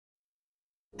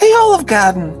Hey, Olive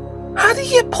Garden, how do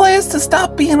you get players to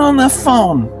stop being on their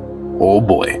phone? Oh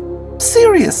boy.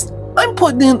 Serious, I'm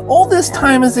putting in all this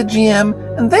time as a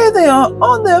GM, and there they are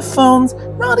on their phones,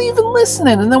 not even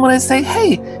listening. And then when I say,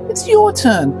 hey, it's your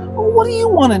turn, or what do you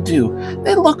want to do?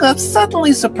 They look up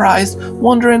suddenly surprised,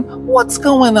 wondering what's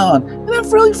going on. And that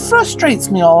really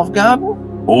frustrates me, Olive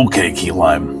Garden. Okay, Key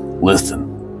Lime,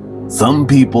 listen. Some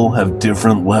people have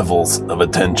different levels of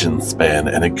attention span,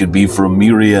 and it could be for a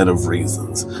myriad of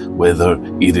reasons, whether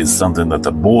it is something that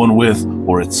they're born with,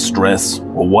 or it's stress,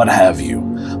 or what have you.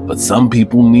 But some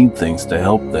people need things to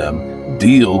help them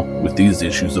deal with these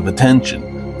issues of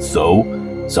attention.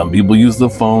 So, some people use the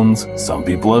phones, some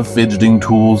people have fidgeting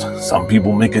tools, some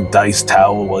people make a dice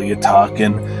tower while you're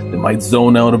talking, they might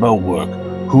zone out about work.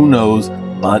 Who knows,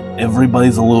 but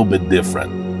everybody's a little bit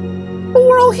different. But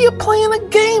we're all here playing a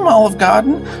game, Olive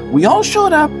Garden. We all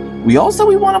showed up. We all said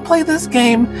we want to play this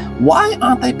game. Why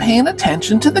aren't they paying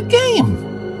attention to the game?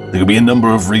 There could be a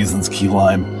number of reasons, Key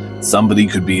Lime. Somebody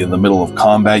could be in the middle of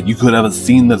combat. You could have a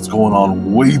scene that's going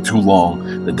on way too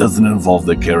long that doesn't involve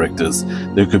their characters.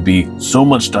 There could be so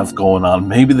much stuff going on.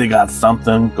 Maybe they got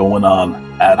something going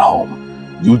on at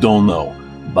home. You don't know.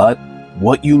 But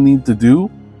what you need to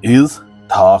do is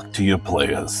talk to your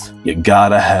players. You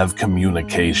gotta have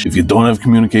communication. If you don't have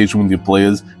communication with your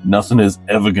players, nothing is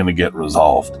ever gonna get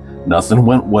resolved. Nothing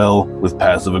went well with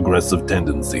passive-aggressive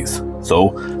tendencies.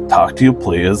 So, talk to your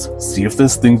players, see if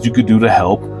there's things you could do to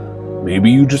help. Maybe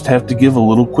you just have to give a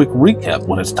little quick recap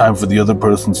when it's time for the other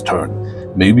person's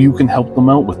turn. Maybe you can help them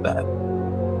out with that.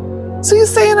 So you're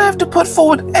saying I have to put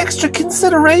forward extra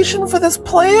consideration for this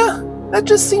player? That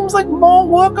just seems like more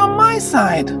work on my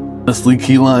side. Honestly,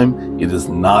 Key Lime, it is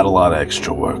not a lot of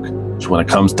extra work. So when it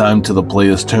comes time to the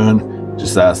player's turn,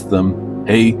 just ask them,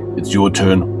 hey, it's your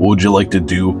turn, what would you like to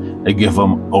do? And give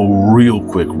them a real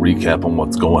quick recap on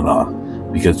what's going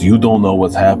on. Because you don't know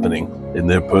what's happening in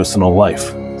their personal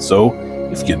life. So,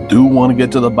 if you do want to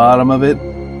get to the bottom of it,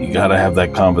 you gotta have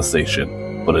that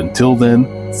conversation. But until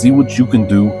then, see what you can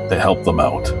do to help them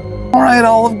out. All right,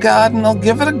 Olive Garden, I'll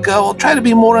give it a go. I'll try to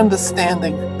be more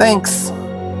understanding. Thanks.